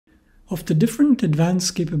Of the different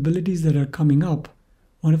advanced capabilities that are coming up,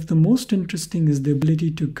 one of the most interesting is the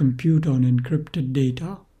ability to compute on encrypted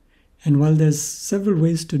data. And while there's several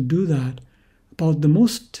ways to do that, about the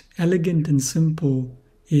most elegant and simple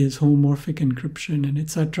is homomorphic encryption, and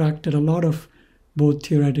it's attracted a lot of both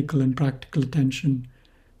theoretical and practical attention.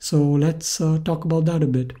 So let's talk about that a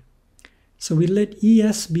bit. So we let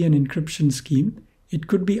ES be an encryption scheme. It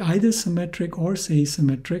could be either symmetric or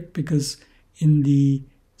asymmetric, because in the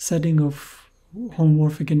setting of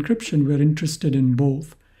homomorphic encryption, we're interested in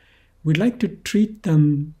both. We'd like to treat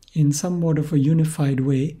them in somewhat of a unified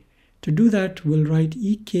way. To do that, we'll write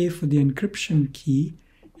EK for the encryption key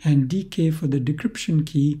and DK for the decryption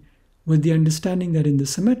key, with the understanding that in the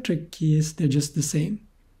symmetric case, they're just the same.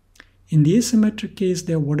 In the asymmetric case,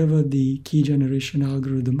 they're whatever the key generation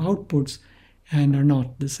algorithm outputs and are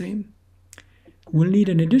not the same. We'll need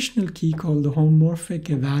an additional key called the homomorphic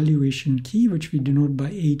evaluation key, which we denote by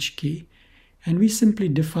HK. And we simply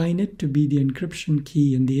define it to be the encryption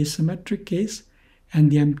key in the asymmetric case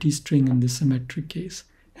and the empty string in the symmetric case.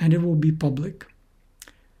 And it will be public.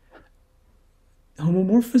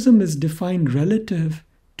 Homomorphism is defined relative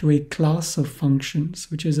to a class of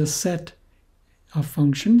functions, which is a set of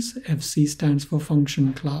functions. FC stands for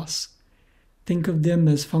function class. Think of them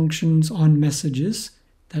as functions on messages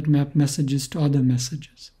that map messages to other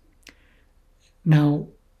messages. Now,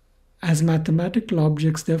 as mathematical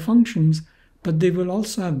objects, they're functions, but they will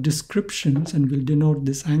also have descriptions, and we'll denote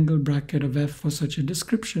this angle bracket of F for such a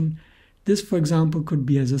description. This, for example, could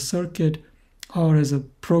be as a circuit or as a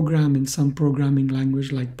program in some programming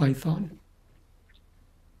language like Python.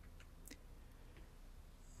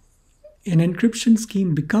 An encryption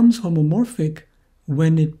scheme becomes homomorphic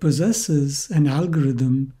when it possesses an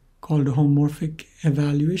algorithm called a homomorphic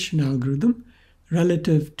evaluation algorithm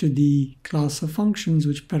relative to the class of functions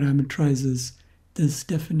which parameterizes this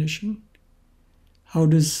definition. How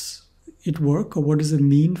does it work, or what does it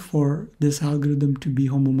mean for this algorithm to be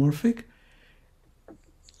homomorphic?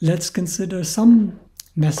 Let's consider some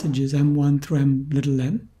messages M1 through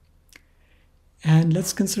M, and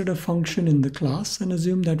let's consider a function in the class and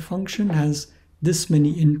assume that function has this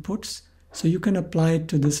many inputs. So you can apply it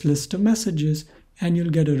to this list of messages and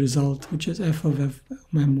you'll get a result, which is f of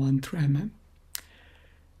M1 through MM.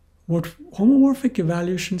 What homomorphic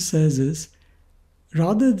evaluation says is,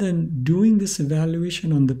 rather than doing this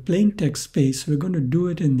evaluation on the plain text space, we're going to do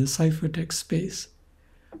it in the ciphertext space.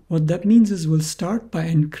 What that means is we'll start by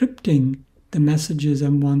encrypting the messages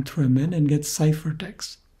M1 through Mn and get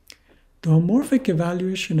ciphertext. The homomorphic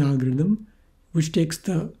evaluation algorithm, which takes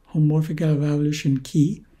the homomorphic evaluation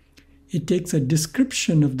key, it takes a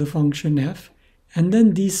description of the function f and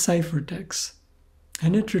then these ciphertexts,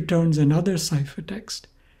 and it returns another ciphertext.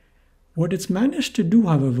 What it's managed to do,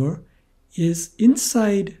 however, is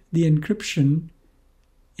inside the encryption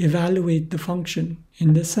evaluate the function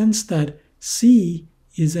in the sense that C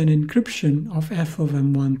is an encryption of f of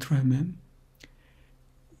M1 through MM.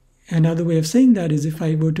 Another way of saying that is if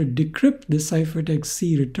I were to decrypt the ciphertext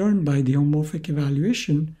C returned by the homomorphic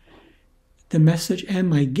evaluation, the message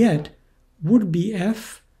M I get would be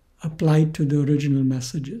F applied to the original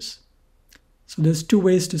messages. So there's two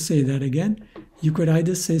ways to say that again. You could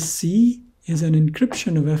either say C is an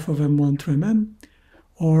encryption of f of M1 through MM,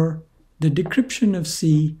 or the decryption of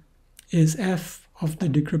C is f of the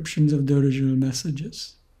decryptions of the original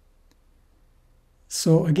messages.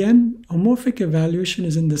 So again, homomorphic evaluation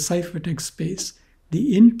is in the ciphertext space.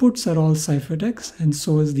 The inputs are all ciphertext, and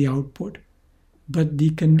so is the output. But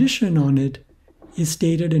the condition on it is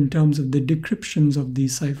stated in terms of the decryptions of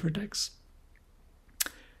these ciphertexts.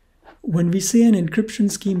 When we say an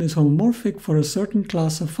encryption scheme is homomorphic for a certain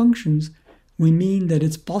class of functions, we mean that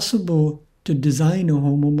it's possible to design a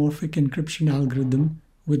homomorphic encryption algorithm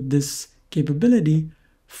with this capability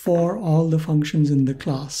for all the functions in the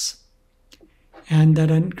class. And that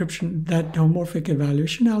homomorphic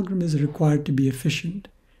evaluation algorithm is required to be efficient.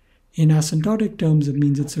 In asymptotic terms, it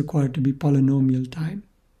means it's required to be polynomial time.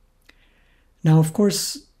 Now, of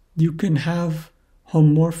course, you can have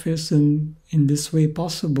homomorphism in this way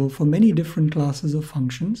possible for many different classes of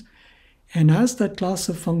functions. And as that class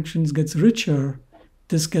of functions gets richer,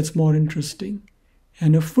 this gets more interesting.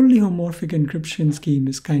 And a fully homomorphic encryption scheme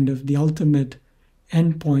is kind of the ultimate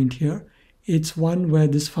endpoint here. It's one where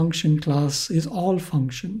this function class is all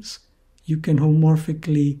functions. You can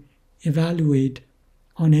homomorphically evaluate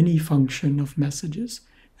on any function of messages.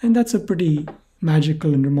 And that's a pretty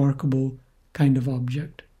magical and remarkable kind of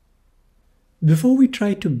object. Before we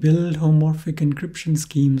try to build homomorphic encryption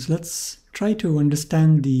schemes, let's try to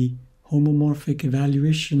understand the homomorphic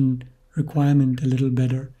evaluation requirement a little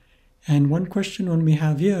better. And one question one we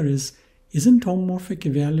have here is, isn't homomorphic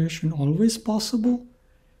evaluation always possible?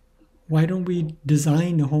 Why don't we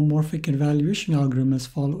design a homomorphic evaluation algorithm as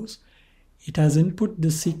follows? It has input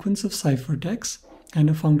this sequence of ciphertext and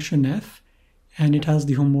a function f, and it has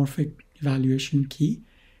the homomorphic evaluation key,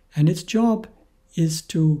 and its job is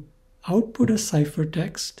to output a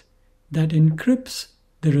ciphertext that encrypts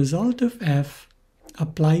the result of f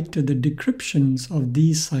applied to the decryptions of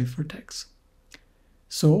these ciphertexts.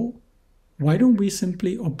 So why don't we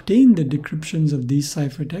simply obtain the decryptions of these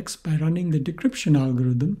ciphertexts by running the decryption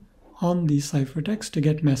algorithm on these ciphertexts to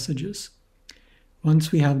get messages?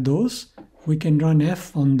 Once we have those, we can run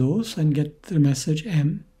f on those and get the message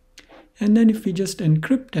m. And then if we just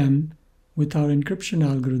encrypt m with our encryption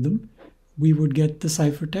algorithm, we would get the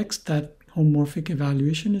ciphertext that homomorphic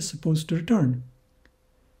evaluation is supposed to return.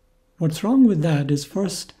 What's wrong with that is,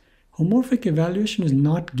 first, homomorphic evaluation is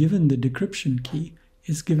not given the decryption key.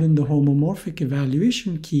 It's given the homomorphic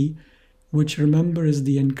evaluation key, which, remember, is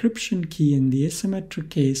the encryption key in the asymmetric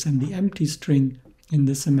case and the empty string in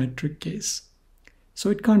the symmetric case. So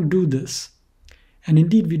it can't do this. And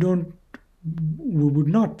indeed, we would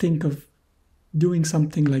not think of doing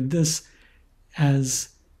something like this as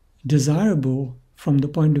desirable from the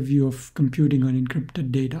point of view of computing on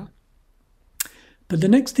encrypted data. But the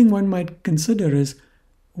next thing one might consider is,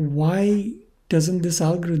 why doesn't this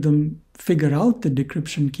algorithm figure out the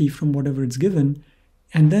decryption key from whatever it's given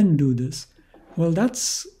and then do this? Well,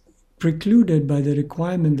 that's precluded by the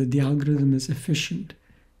requirement that the algorithm is efficient.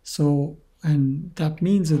 And that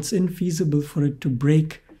means it's infeasible for it to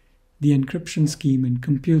break the encryption scheme and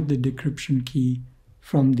compute the decryption key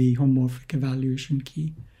from the homomorphic evaluation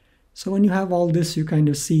key. So when you have all this, you kind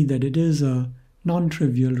of see that it is a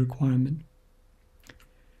non-trivial requirement.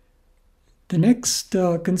 The next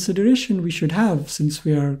consideration we should have, since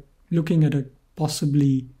we are looking at a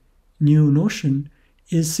possibly new notion,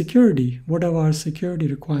 is security. What are our security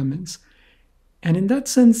requirements? And in that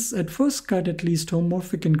sense, at first cut at least,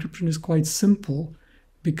 homomorphic encryption is quite simple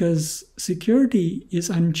because security is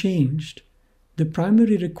unchanged. The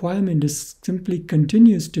primary requirement is simply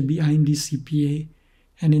continues to be IND-CPA.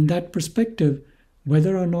 And in that perspective,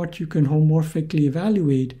 whether or not you can homomorphically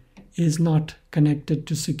evaluate is not connected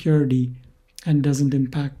to security and doesn't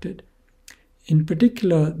impact it. In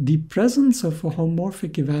particular, the presence of a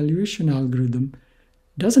homomorphic evaluation algorithm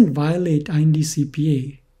doesn't violate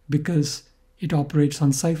IND-CPA because it operates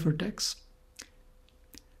on ciphertext.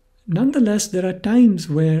 Nonetheless, there are times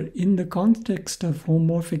where, in the context of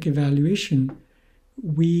homomorphic evaluation,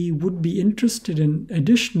 we would be interested in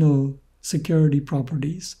additional security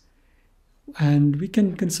properties. And we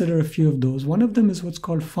can consider a few of those. One of them is what's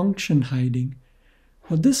called function hiding.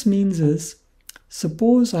 What this means is,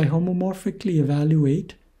 suppose I homomorphically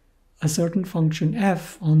evaluate a certain function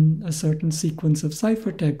f on a certain sequence of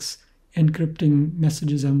ciphertexts encrypting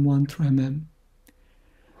messages m1 through mm.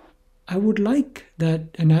 I would like that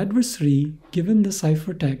an adversary, given the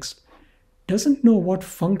ciphertext, doesn't know what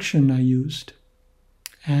function I used.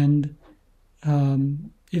 And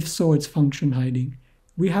if so, it's function hiding.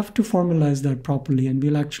 We have to formalize that properly, and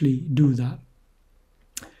we'll actually do that.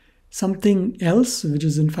 Something else, which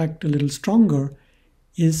is in fact a little stronger,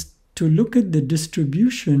 is to look at the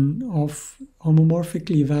distribution of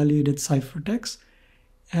homomorphically evaluated ciphertexts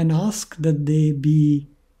and ask that they be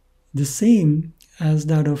the same as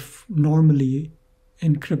that of normally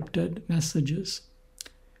encrypted messages.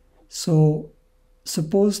 So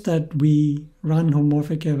suppose that we run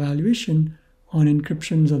homomorphic evaluation on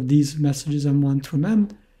encryptions of these messages m1 through m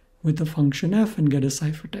with a function f and get a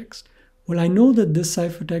ciphertext. Well, I know that this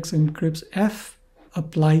ciphertext encrypts f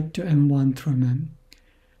applied to m1 through mm.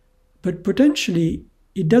 But potentially,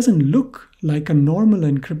 it doesn't look like a normal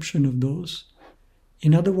encryption of those.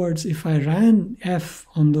 In other words, if I ran f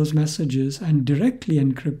on those messages and directly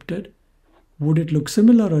encrypted, would it look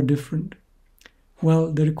similar or different?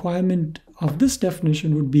 Well, the requirement of this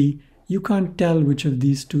definition would be you can't tell which of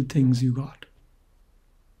these two things you got.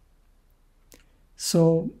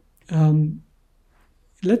 So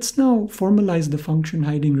let's now formalize the function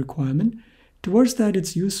hiding requirement. Towards that,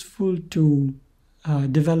 it's useful to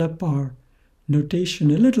develop our notation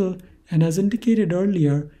a little. And as indicated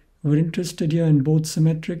earlier, we're interested here in both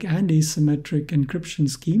symmetric and asymmetric encryption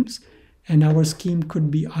schemes, and our scheme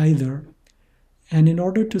could be either. And in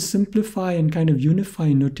order to simplify and kind of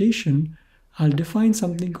unify notation, I'll define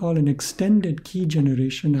something called an extended key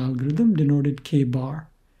generation algorithm, denoted k-bar.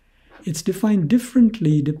 It's defined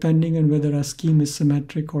differently depending on whether our scheme is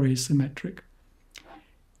symmetric or asymmetric.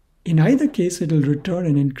 In either case, it'll return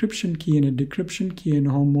an encryption key and a decryption key and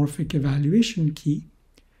a homomorphic evaluation key.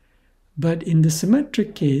 But in the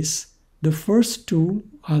symmetric case, the first two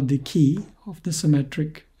are the key of the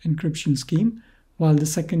symmetric encryption scheme, while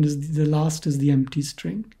the last is the empty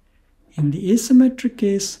string. In the asymmetric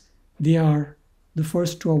case, the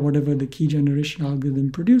first two are whatever the key generation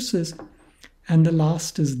algorithm produces, and the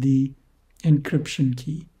last is the encryption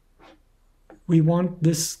key. We want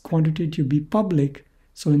this quantity to be public,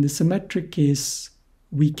 so in the symmetric case,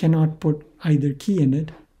 we cannot put either key in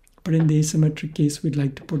it, but in the asymmetric case, we'd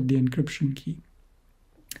like to put the encryption key.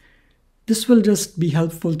 This will just be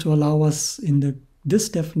helpful to allow us in this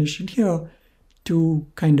definition here to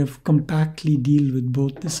kind of compactly deal with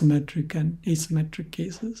both the symmetric and asymmetric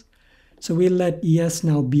cases. So we'll let ES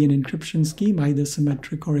now be an encryption scheme, either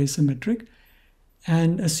symmetric or asymmetric,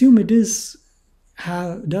 and assume it does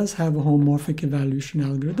have a homomorphic evaluation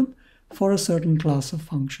algorithm for a certain class of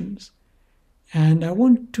functions. And I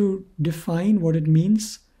want to define what it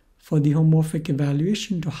means for the homomorphic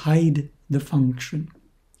evaluation to hide the function.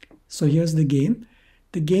 So here's the game.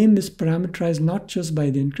 The game is parameterized not just by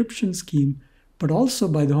the encryption scheme, but also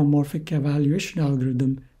by the homomorphic evaluation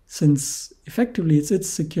algorithm, since effectively it's its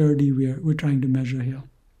security we're trying to measure here.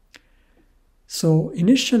 So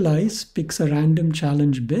initialize picks a random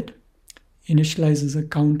challenge bit, initializes a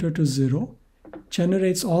counter to 0,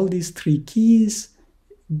 generates all these three keys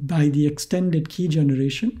by the extended key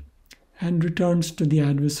generation, and returns to the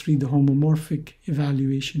adversary the homomorphic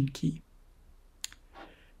evaluation key.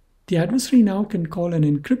 The adversary now can call an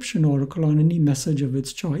encryption oracle on any message of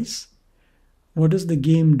its choice. What does the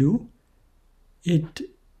game do? It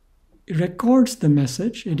records the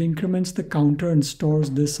message, it increments the counter and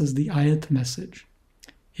stores this as the ith message.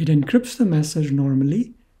 It encrypts the message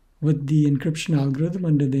normally with the encryption algorithm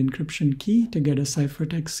under the encryption key to get a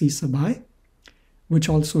ciphertext C sub I, which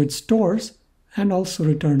also it stores and also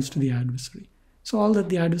returns to the adversary. So all that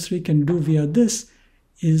the adversary can do via this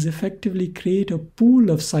is effectively create a pool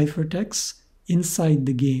of ciphertexts inside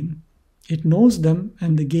the game. It knows them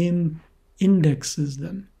and the game indexes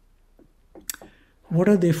them. What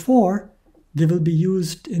are they for? They will be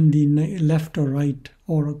used in the left or right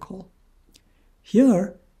oracle.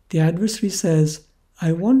 Here, the adversary says,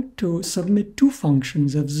 I want to submit two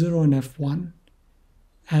functions, f0 and f1,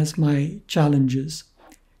 as my challenges.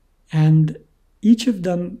 And each of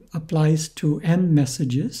them applies to m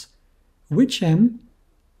messages. Which m?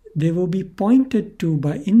 They will be pointed to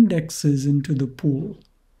by indexes into the pool.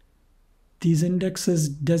 These indexes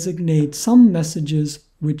designate some messages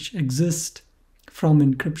which exist from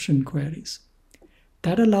encryption queries.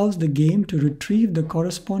 That allows the game to retrieve the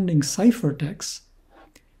corresponding ciphertext.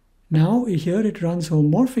 Now here it runs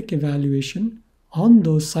homomorphic evaluation on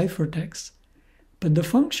those ciphertexts, but the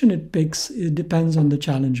function it picks, it depends on the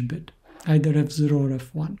challenge bit, either f0 or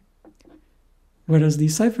f1, whereas the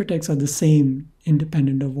ciphertexts are the same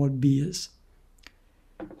independent of what b is.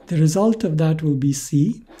 The result of that will be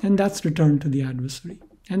C, and that's returned to the adversary.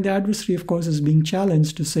 And the adversary, of course, is being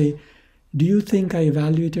challenged to say, do you think I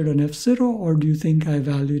evaluated on f0 or do you think I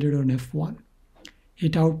evaluated on f1?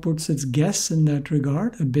 It outputs its guess in that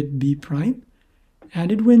regard, a bit b prime,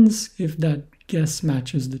 and it wins if that guess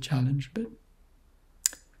matches the challenge bit.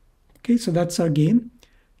 Okay, so that's our game.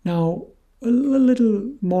 Now, a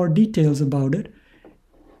little more details about it.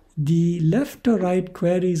 The left or right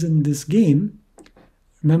queries in this game,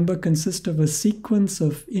 remember, consist of a sequence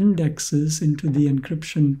of indexes into the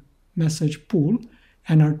encryption message pool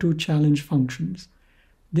and our two challenge functions.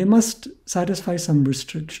 They must satisfy some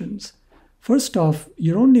restrictions. First off,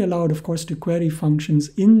 you're only allowed, of course, to query functions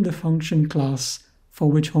in the function class for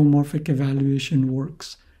which homomorphic evaluation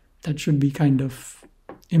works. That should be kind of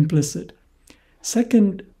implicit.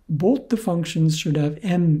 Second, both the functions should have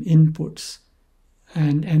m inputs,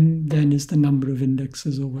 and m then is the number of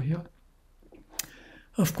indexes over here.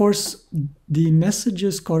 Of course, the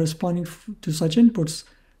messages corresponding to such inputs,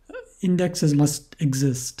 indexes must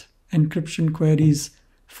exist. Encryption queries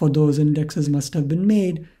for those indexes must have been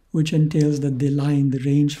made, which entails that they lie in the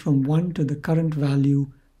range from 1 to the current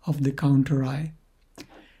value of the counter I.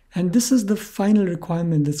 And this is the final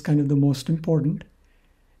requirement that's kind of the most important.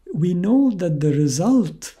 We know that the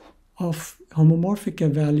result of homomorphic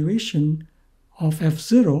evaluation of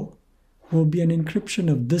f0 will be an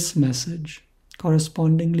encryption of this message,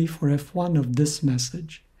 correspondingly for f1 of this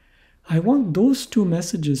message. I want those two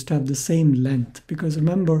messages to have the same length, because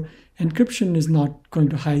remember, encryption is not going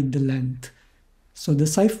to hide the length. So the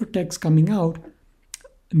ciphertext coming out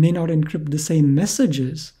may not encrypt the same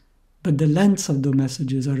messages, but the lengths of the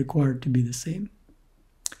messages are required to be the same.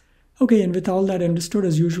 Okay, and with all that understood,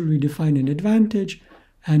 as usual, we define an advantage,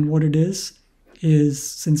 and what it is,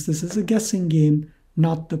 since this is a guessing game,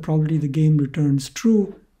 not the probability the game returns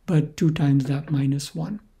true, but 2 times that minus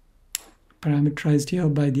 1. parameterized here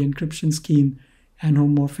by the encryption scheme and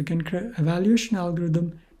homomorphic evaluation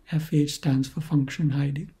algorithm. FH stands for function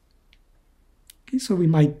hiding. Okay, so we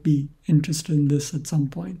might be interested in this at some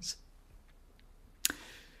points.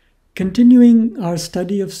 Continuing our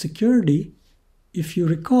study of security, if you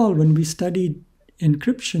recall, when we studied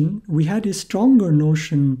encryption, we had a stronger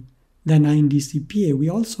notion than IND-CPA. We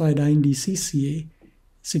also had IND-CCA,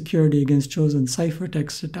 security against chosen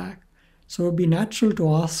ciphertext attack. So it would be natural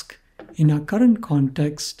to ask, in our current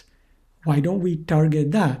context, why don't we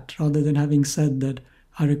target that rather than having said that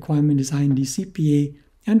our requirement is IND-CPA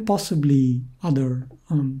and possibly other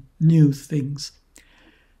new things?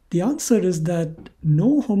 The answer is that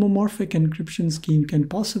no homomorphic encryption scheme can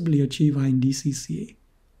possibly achieve IND-CCA.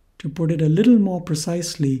 To put it a little more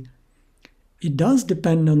precisely, it does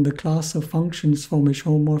depend on the class of functions for which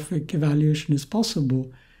homomorphic evaluation is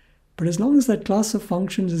possible, but as long as that class of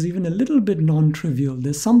functions is even a little bit non-trivial,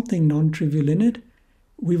 there's something non-trivial in it,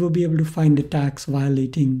 we will be able to find attacks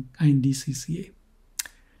violating IND-CCA.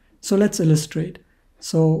 So let's illustrate.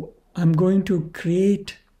 So I'm going to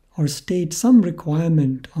create or state some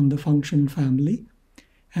requirement on the function family,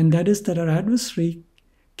 and that is that our adversary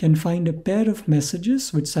can find a pair of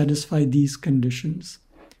messages which satisfy these conditions.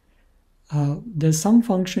 There's some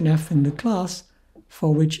function f in the class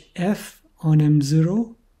for which f on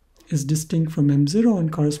m0 is distinct from m0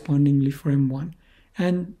 and correspondingly for m1.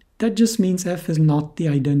 And that just means f is not the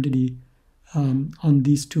identity on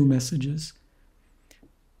these two messages.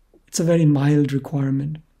 It's a very mild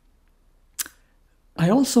requirement. I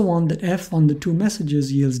also want that f on the two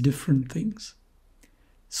messages yields different things.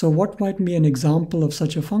 So what might be an example of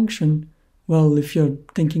such a function? Well, if you're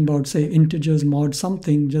thinking about, say, integers mod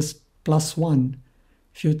something, just +1.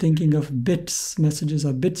 If you're thinking of bits, messages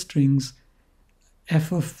are bit strings,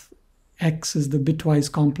 f of x is the bitwise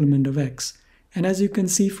complement of x. And as you can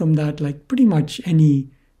see from that, like pretty much any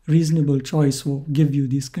reasonable choice will give you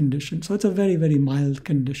these conditions. So it's a very, very mild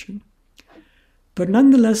condition. But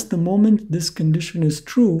nonetheless, the moment this condition is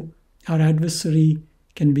true, our adversary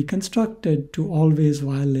can be constructed to always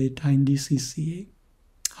violate IND-CCA.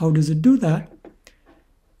 How does it do that?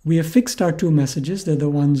 We have fixed our two messages, they're the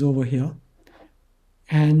ones over here.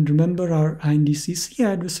 And remember, our IND-CCA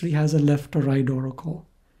adversary has a left or right oracle.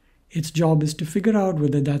 Its job is to figure out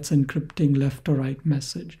whether that's encrypting left or right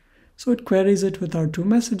message. So it queries it with our two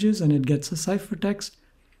messages and it gets a ciphertext.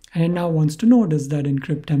 And it now wants to know, does that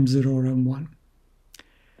encrypt M0 or M1?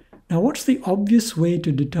 Now, what's the obvious way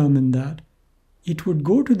to determine that? It would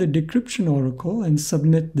go to the decryption oracle and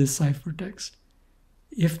submit this ciphertext.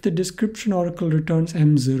 If the description oracle returns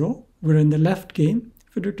M0, we're in the left game.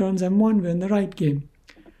 If it returns M1, we're in the right game.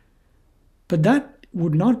 But that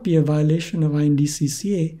would not be a violation of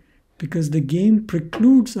IND-CCA because the game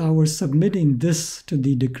precludes our submitting this to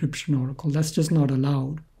the decryption oracle. That's just not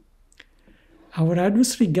allowed. Our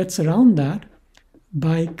adversary gets around that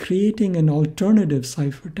by creating an alternative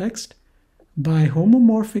ciphertext by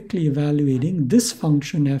homomorphically evaluating this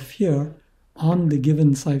function f here on the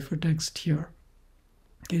given ciphertext here.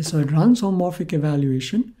 Okay, so it runs homomorphic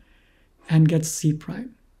evaluation and gets C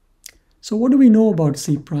prime. So what do we know about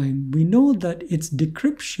C prime? We know that its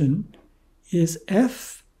decryption is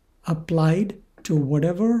f applied to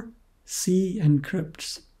whatever C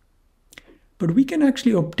encrypts. But we can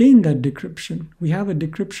actually obtain that decryption. We have a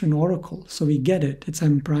decryption oracle, so we get it. It's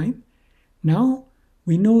M prime. Now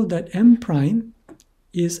we know that M prime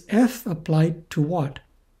is f applied to what?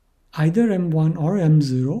 Either M1 or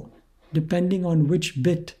M0, depending on which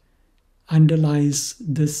bit underlies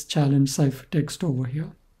this challenge ciphertext over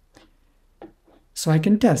here. So I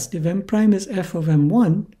can test. If M prime is f of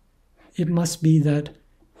M1, it must be that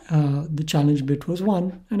the challenge bit was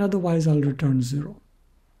 1, and otherwise I'll return 0.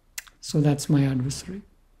 So that's my adversary.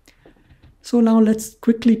 So now let's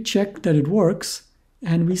quickly check that it works,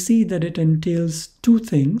 and we see that it entails two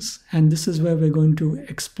things, and this is where we're going to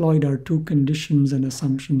exploit our two conditions and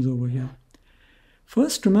assumptions over here.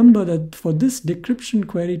 First, remember that for this decryption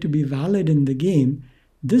query to be valid in the game,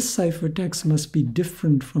 this ciphertext must be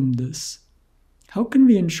different from this. How can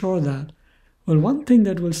we ensure that? Well, one thing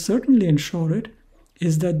that will certainly ensure it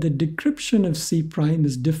is that the decryption of C prime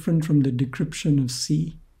is different from the decryption of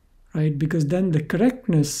C, right? Because then the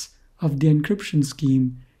correctness of the encryption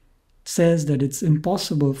scheme says that it's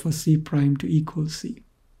impossible for C prime to equal C.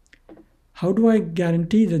 How do I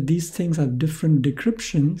guarantee that these things have different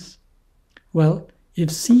decryptions? Well, if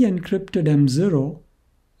C encrypted M0,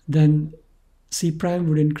 then C prime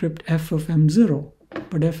would encrypt f of M0,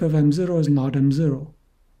 but f of M0 is not M0.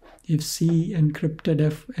 If C encrypted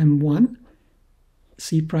f M1,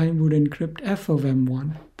 C prime would encrypt f of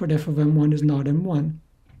M1, but f of M1 is not M1.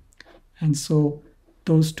 And so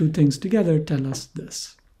those two things together tell us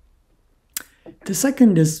this. The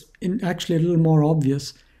second is actually a little more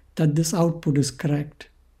obvious, that this output is correct.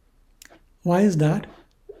 Why is that?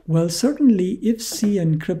 Well, certainly if C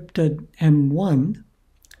encrypted M1,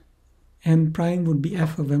 M prime would be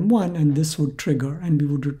F of M1, and this would trigger, and we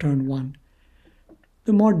would return 1.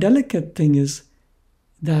 The more delicate thing is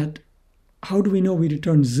that how do we know we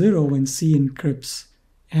return 0 when C encrypts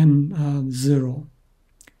M0?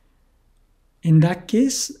 In that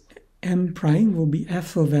case, M prime will be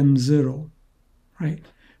F of M0, right?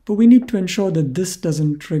 But we need to ensure that this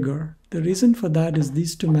doesn't trigger. The reason for that is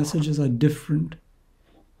these two messages are different.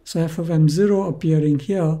 So F of M0 appearing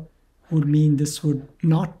here would mean this would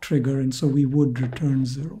not trigger, and so we would return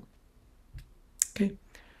 0. Okay,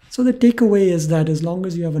 so the takeaway is that as long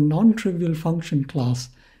as you have a non-trivial function class,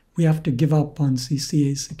 we have to give up on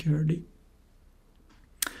CCA security.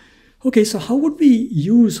 Okay, so how would we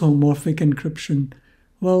use homomorphic encryption?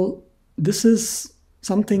 Well, this is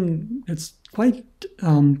something that's quite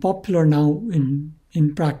popular now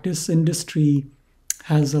in practice. Industry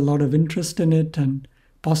has a lot of interest in it and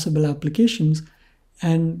possible applications.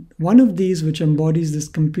 And one of these, which embodies this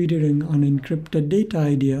computing on encrypted data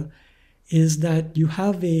idea, is that you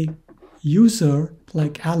have a user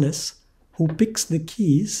like Alice who picks the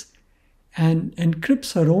keys and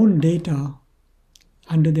encrypts her own data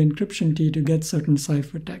under the encryption key to get certain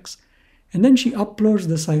ciphertext. And then she uploads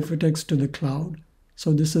the ciphertext to the cloud.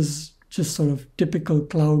 So this is just sort of typical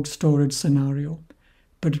cloud storage scenario.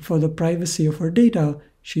 But for the privacy of her data,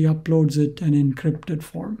 she uploads it in encrypted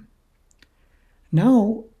form.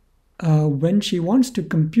 Now, when she wants to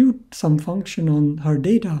compute some function on her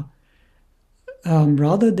data,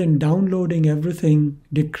 rather than downloading everything,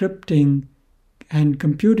 decrypting, and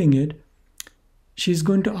computing it, she's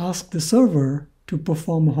going to ask the server to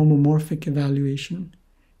perform a homomorphic evaluation.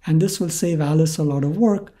 And this will save Alice a lot of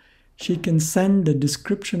work. She can send the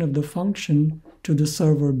description of the function to the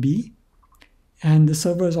server B, and the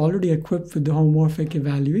server is already equipped with the homomorphic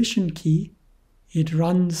evaluation key. It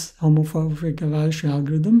runs homomorphic evaluation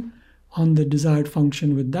algorithm on the desired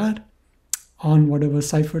function with that, on whatever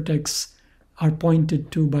ciphertexts are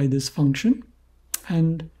pointed to by this function,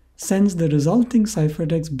 and sends the resulting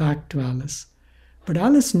ciphertext back to Alice. But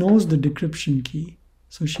Alice knows the decryption key,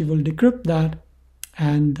 so she will decrypt that,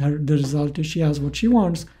 and the result is she has what she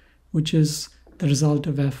wants, which is the result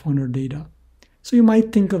of F on her data. So you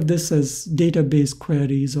might think of this as database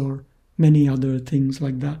queries or many other things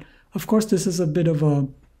like that. Of course, this is a bit of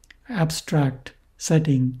an abstract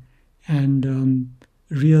setting, and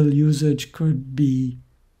real usage could be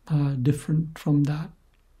different from that.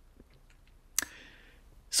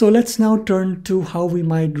 So let's now turn to how we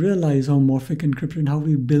might realize homomorphic encryption, how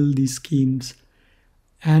we build these schemes.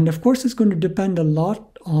 And of course, it's going to depend a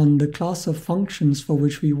lot on the class of functions for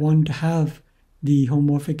which we want to have the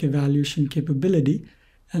homomorphic evaluation capability.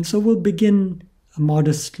 And so we'll begin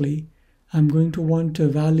modestly. I'm going to want to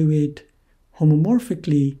evaluate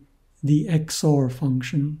homomorphically the XOR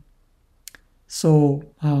function.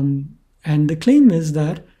 So, and the claim is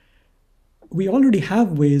that we already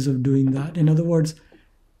have ways of doing that. In other words,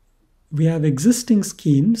 we have existing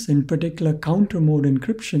schemes, in particular counter mode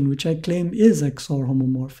encryption, which I claim is XOR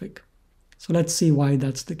homomorphic. So let's see why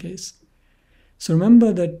that's the case. So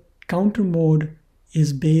remember that counter mode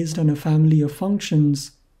is based on a family of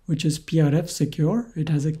functions which is PRF secure. It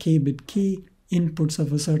has a k-bit key, inputs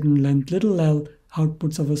of a certain length little l,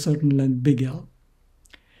 outputs of a certain length big L.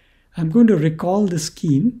 I'm going to recall the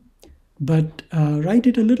scheme, but write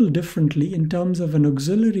it a little differently in terms of an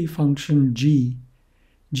auxiliary function g.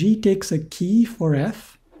 G takes a key for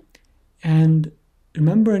F, and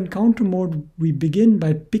remember in counter mode we begin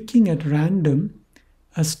by picking at random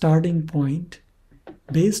a starting point.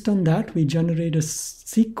 Based on that, we generate a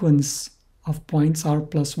sequence of points r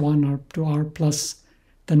plus 1 up to r plus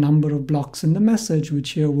the number of blocks in the message,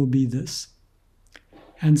 which here will be this.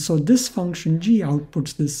 And so this function g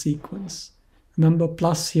outputs this sequence. Remember,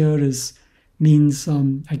 plus here means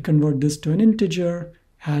I convert this to an integer,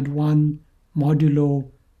 add 1, modulo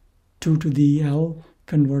 2 to the L,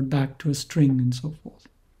 convert back to a string, and so forth.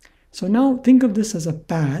 So now think of this as a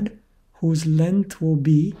pad whose length will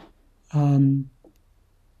be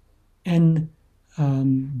n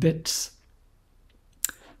bits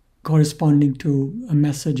corresponding to a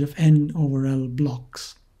message of n over L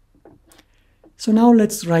blocks. So now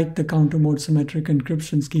let's write the counter mode symmetric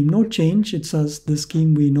encryption scheme. No change, it's the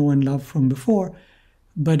scheme we know and love from before,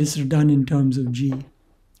 but it's done in terms of G.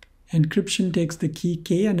 Encryption takes the key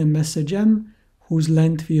K and a message M, whose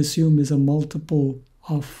length we assume is a multiple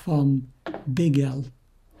of big L.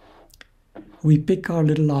 We pick our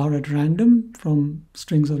little r at random from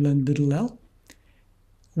strings of length little l.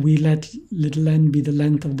 We let little n be the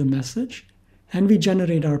length of the message, and we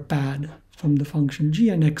generate our pad from the function g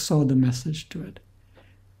and XOR the message to it.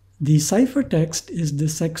 The ciphertext is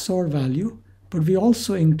this XOR value, but we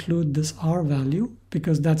also include this r value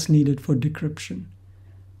because that's needed for decryption.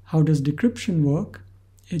 How does decryption work?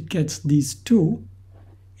 It gets these two.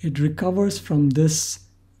 It recovers from this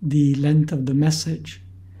the length of the message.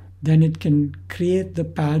 Then it can create the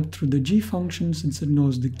pad through the g function since it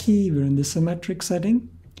knows the key. We're in the symmetric setting,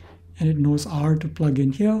 and it knows r to plug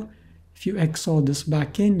in here. If you XOR this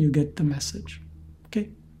back in, you get the message. Okay,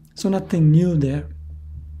 so nothing new there.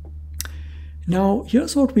 Now,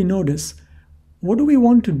 here's what we notice. What do we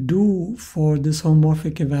want to do for this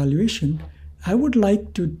homomorphic evaluation? I would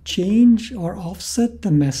like to change or offset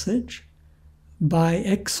the message by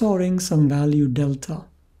XORing some value delta.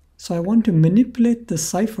 So I want to manipulate the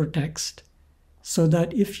ciphertext so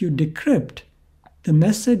that if you decrypt, the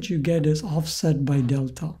message you get is offset by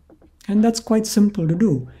delta. And that's quite simple to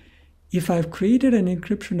do. If I've created an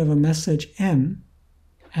encryption of a message M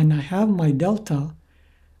and I have my delta,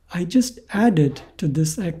 I just add it to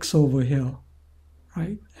this X over here,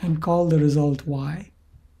 right? And call the result Y.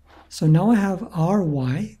 So now I have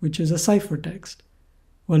RY, which is a ciphertext.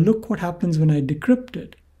 Well, look what happens when I decrypt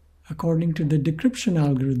it. According to the decryption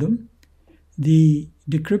algorithm, the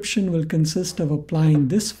decryption will consist of applying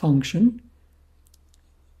this function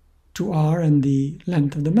to R and the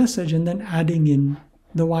length of the message and then adding in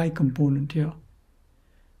the Y component here.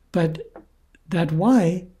 But that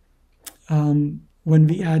Y, when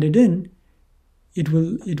we add it in, it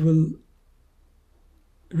will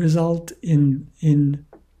result in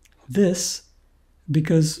this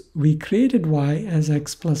because we created y as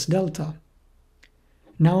x plus delta.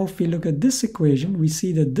 Now if we look at this equation, we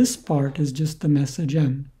see that this part is just the message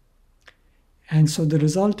m. And so the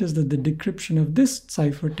result is that the decryption of this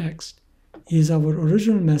ciphertext is our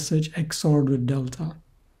original message XORed with delta.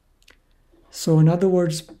 So in other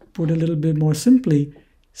words, put a little bit more simply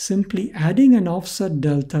adding an offset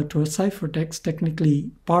delta to a ciphertext,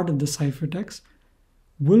 technically part of the ciphertext,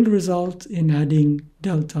 will result in adding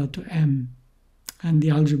delta to m. And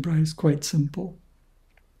the algebra is quite simple.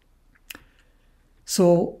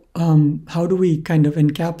 So how do we kind of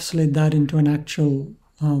encapsulate that into an actual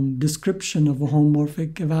description of a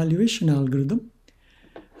homomorphic evaluation algorithm?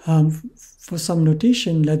 For some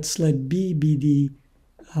notation, let's let B be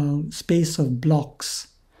the space of blocks.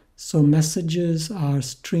 So messages are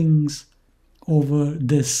strings over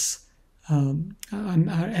this, are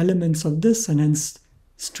elements of this, and hence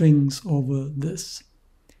strings over this.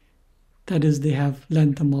 That is, they have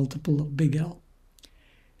length a multiple of big L.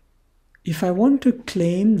 If I want to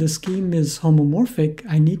claim the scheme is homomorphic,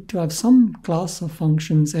 I need to have some class of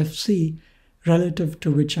functions fc relative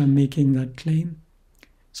to which I'm making that claim.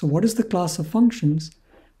 So what is the class of functions?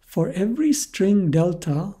 For every string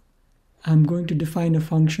delta, I'm going to define a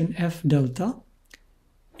function f delta.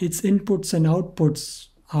 Its inputs and outputs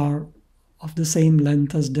are of the same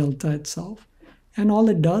length as delta itself. And all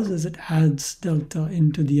it does is it adds delta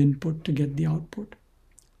into the input to get the output.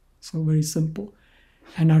 So very simple.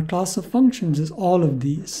 And our class of functions is all of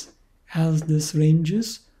these, as this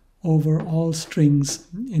ranges over all strings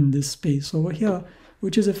in this space over here,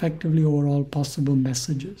 which is effectively over all possible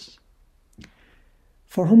messages.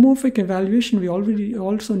 For homomorphic evaluation, we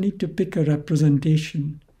also need to pick a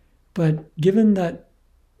representation. But given that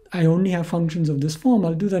I only have functions of this form,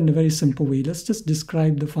 I'll do that in a very simple way. Let's just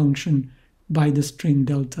describe the function by the string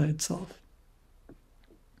delta itself.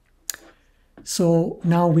 So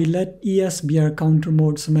now we let ES be our counter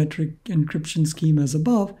mode symmetric encryption scheme as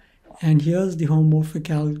above, and here's the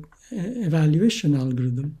homomorphic evaluation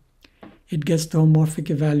algorithm. It gets the homomorphic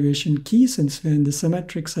evaluation key, since we're in the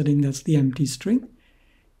symmetric setting, that's the empty string,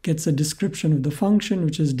 gets a description of the function,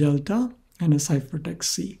 which is delta, and a ciphertext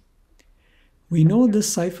C. We know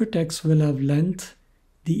this ciphertext will have length,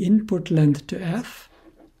 the input length to f,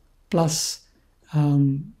 plus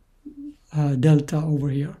delta over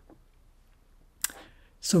here.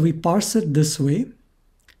 So we parse it this way,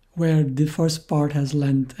 where the first part has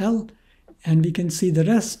length L, and we can see the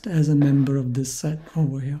rest as a member of this set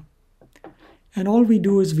over here. And all we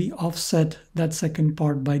do is we offset that second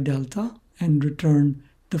part by delta and return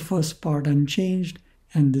the first part unchanged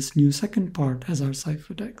and this new second part as our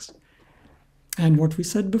ciphertext. And what we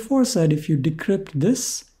said before said if you decrypt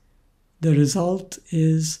this, the result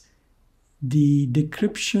is the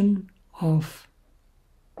decryption of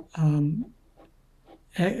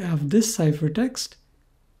this ciphertext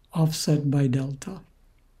offset by delta.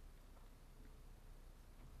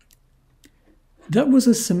 That was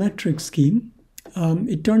a symmetric scheme.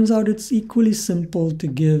 It turns out it's equally simple to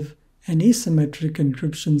give an asymmetric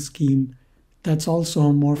encryption scheme that's also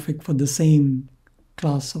homomorphic for the same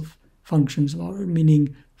class of functions,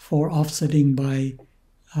 meaning for offsetting by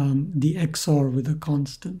the XOR with a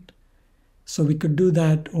constant. So we could do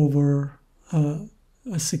that over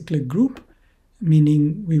a cyclic group,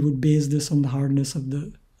 meaning we would base this on the hardness of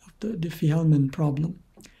the Diffie-Hellman problem.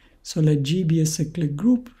 So let G be a cyclic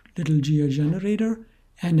group, little g a generator,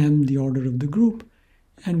 and M the order of the group,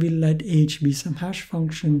 and we'll let H be some hash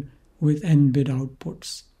function with n-bit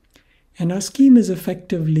outputs. And our scheme is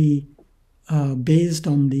effectively based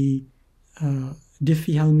on the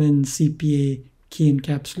Diffie-Hellman CPA key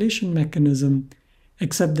encapsulation mechanism,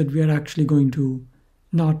 except that we are actually going to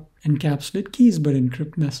not encapsulate keys but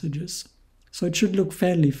encrypt messages. So it should look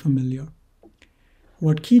fairly familiar.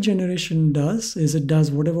 What key generation does is it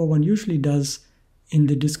does whatever one usually does in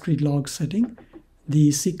the discrete log setting.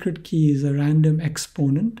 The secret key is a random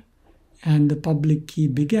exponent, and the public key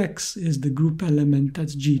big X is the group element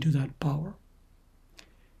that's G to that power.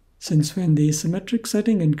 Since we're in the asymmetric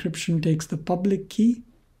setting, encryption takes the public key,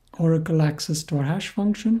 oracle access to our hash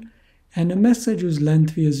function, and a message whose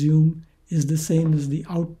length we assume is the same as the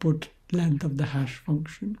output length of the hash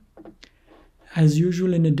function. As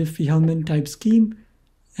usual in a Diffie-Hellman type scheme,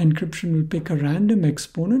 encryption will pick a random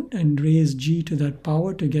exponent and raise G to that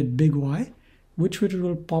power to get big Y, which it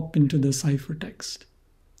will pop into the ciphertext.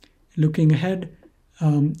 Looking ahead,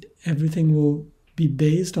 everything will be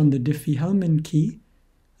based on the Diffie-Hellman key,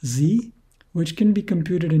 Z, which can be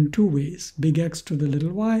computed in two ways, big X to the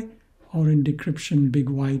little y, or in decryption, big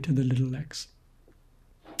Y to the little x.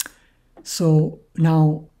 So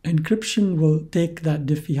now encryption will take that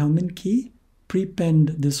Diffie-Hellman key, prepend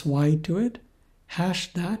this Y to it,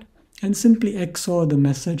 hash that, and simply XOR the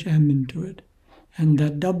message M into it. And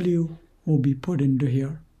that W will be put into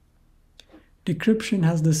here. Decryption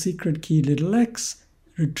has the secret key little x,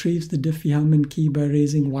 retrieves the Diffie-Hellman key by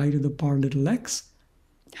raising Y to the power little x,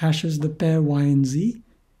 hashes the pair Y and Z,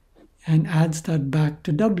 and adds that back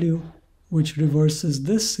to W, which reverses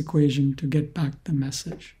this equation to get back the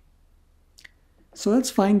message. So that's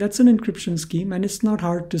fine, that's an encryption scheme, and it's not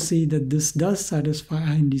hard to see that this does satisfy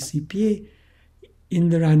IND-CPA in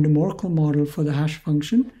the random oracle model for the hash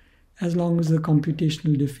function, as long as the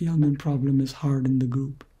computational Diffie-Hellman problem is hard in the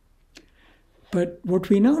group. But what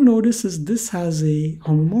we now notice is this has a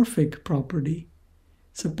homomorphic property.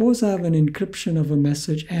 Suppose I have an encryption of a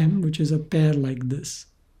message M, which is a pair like this.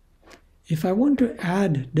 If I want to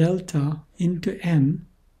add delta into M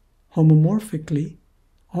homomorphically,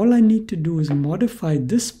 all I need to do is modify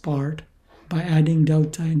this part by adding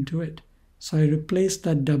delta into it. So I replace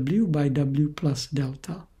that W by W plus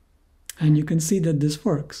delta. And you can see that this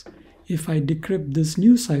works. If I decrypt this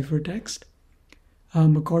new ciphertext,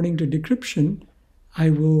 according to decryption, I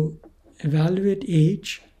will evaluate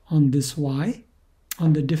H on this Y,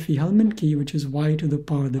 on the Diffie-Hellman key, which is Y to the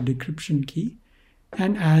power of the decryption key,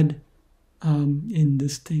 and add in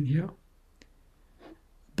this thing here.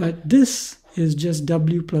 But this is just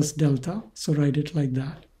W plus delta, so write it like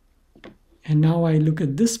that. And now I look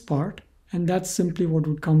at this part, and that's simply what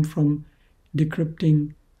would come from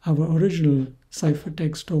decrypting our original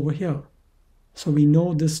ciphertext over here. So we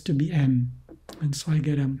know this to be M, and so I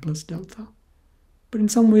get M plus delta. But in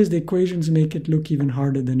some ways, the equations make it look even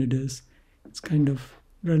harder than it is. It's kind of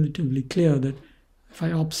relatively clear that if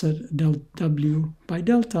I offset W by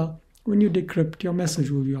delta, when you decrypt, your message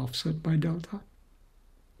will be offset by delta.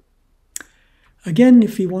 Again,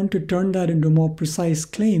 if we want to turn that into a more precise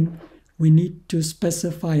claim, we need to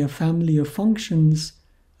specify a family of functions,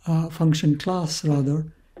 function class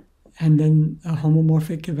rather, and then a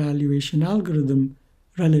homomorphic evaluation algorithm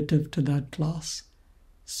relative to that class.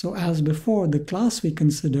 So as before, the class we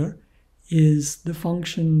consider is the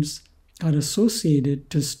functions are associated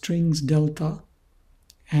to strings delta,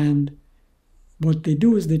 and what they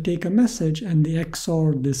do is they take a message and they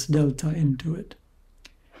XOR this delta into it.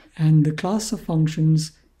 And the class of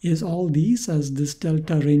functions is all these, as this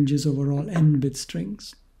delta ranges over all n-bit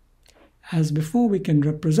strings. As before, we can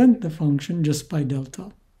represent the function just by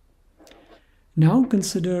delta. Now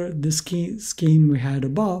consider the scheme we had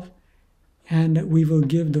above, and we will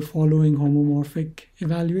give the following homomorphic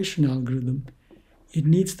evaluation algorithm. It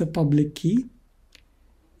needs the public key,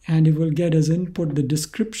 and it will get as input the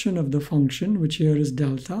description of the function, which here is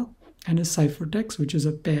delta, and a ciphertext, which is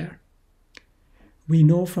a pair. We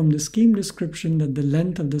know from the scheme description that the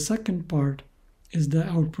length of the second part is the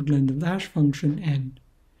output length of the hash function n.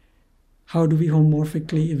 How do we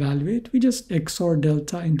homomorphically evaluate? We just XOR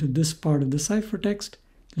delta into this part of the ciphertext,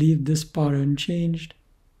 leave this part unchanged,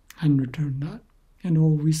 and return that. And oh,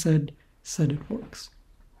 we said it works.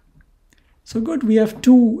 So good, we have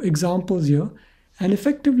two examples here. And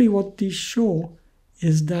effectively what these show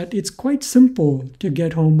is that it's quite simple to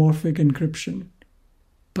get homomorphic encryption.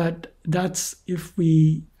 But that's if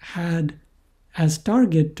we had as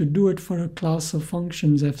target to do it for a class of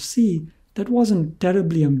functions FC that wasn't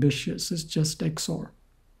terribly ambitious. It's just XOR.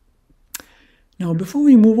 Now, before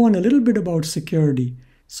we move on, a little bit about security.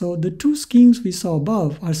 So the two schemes we saw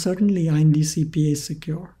above are certainly IND-CPA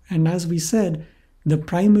secure. And as we said, the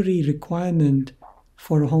primary requirement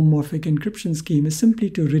for a homomorphic encryption scheme is simply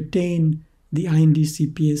to retain the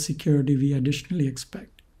IND-CPA security we additionally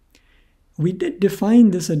expect. We did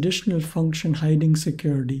define this additional function hiding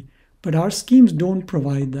security, but our schemes don't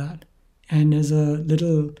provide that. And as a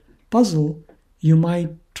little puzzle, you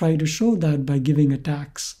might try to show that by giving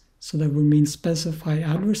attacks. So that would mean specify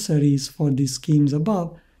adversaries for these schemes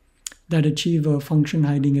above that achieve a function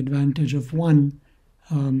hiding advantage of 1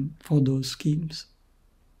 for those schemes.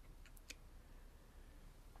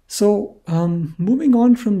 So moving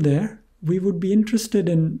on from there, we would be interested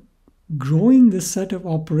in growing the set of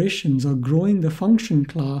operations or growing the function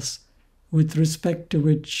class with respect to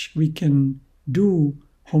which we can do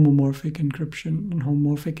homomorphic encryption and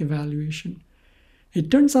homomorphic evaluation.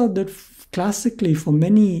 It turns out that classically, for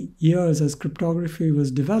many years as cryptography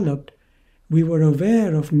was developed, we were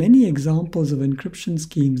aware of many examples of encryption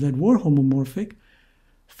schemes that were homomorphic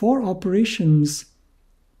for operations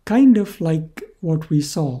kind of like what we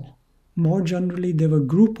saw. More generally, they were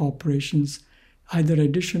group operations, either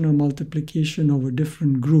addition or multiplication over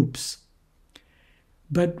different groups.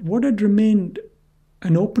 But what had remained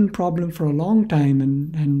an open problem for a long time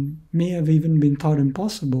and may have even been thought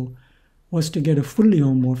impossible was to get a fully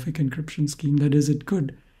homomorphic encryption scheme. That is, it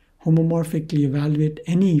could homomorphically evaluate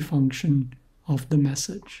any function of the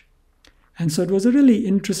message. And so it was a really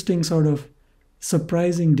interesting sort of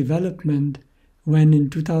surprising development when in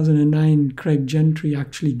 2009 Craig Gentry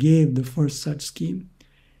actually gave the first such scheme.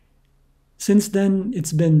 Since then,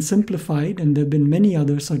 it's been simplified and there have been many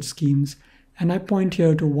other such schemes. And I point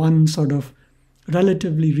here to one sort of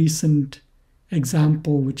relatively recent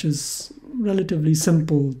example, which is relatively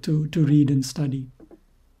simple to read and study.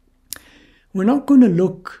 We're not going to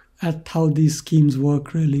look at how these schemes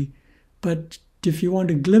work really, but if you want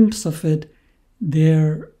a glimpse of it,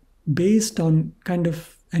 they're based on kind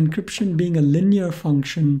of encryption being a linear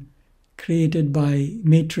function created by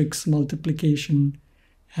matrix multiplication.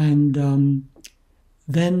 And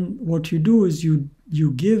then what you do is you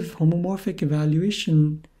give homomorphic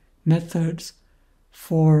evaluation methods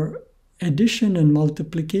for addition and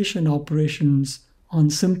multiplication operations on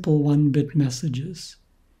simple 1-bit messages.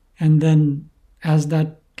 And then as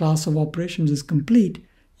that class of operations is complete,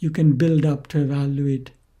 you can build up to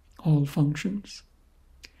evaluate all functions.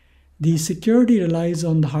 The security relies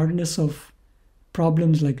on the hardness of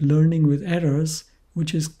problems like learning with errors,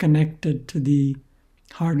 which is connected to the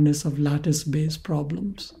hardness of lattice-based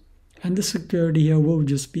problems. And the security here will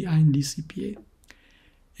just be IND-CPA.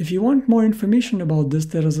 If you want more information about this,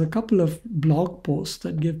 there is a couple of blog posts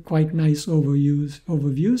that give quite nice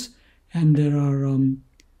overviews, and there are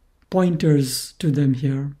pointers to them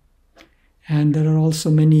here. And there are also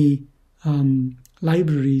many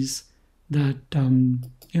libraries that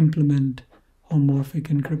implement homomorphic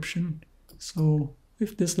encryption. So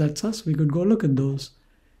if this lets us, we could go look at those.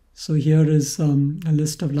 So here is a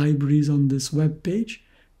list of libraries on this web page,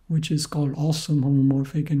 which is called Awesome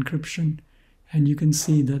Homomorphic Encryption. And you can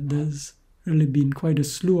see that there's really been quite a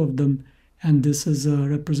slew of them. And this is a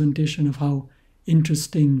representation of how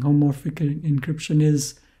interesting homomorphic encryption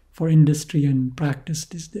is for industry and practice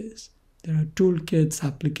these days. There are toolkits,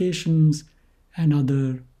 applications, and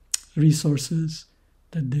other resources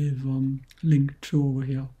that they've linked to over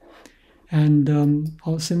here. And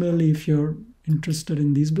similarly, if you're interested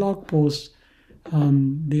in these blog posts,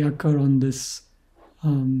 they occur on this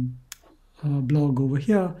blog over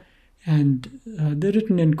here. And they're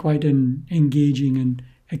written in quite an engaging and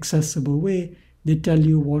accessible way. They tell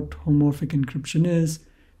you what homomorphic encryption is,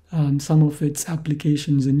 some of its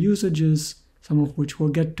applications and usages, some of which we'll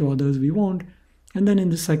get to, others we won't. And then in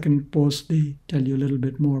the second post, they tell you a little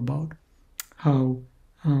bit more about how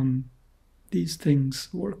these things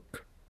work.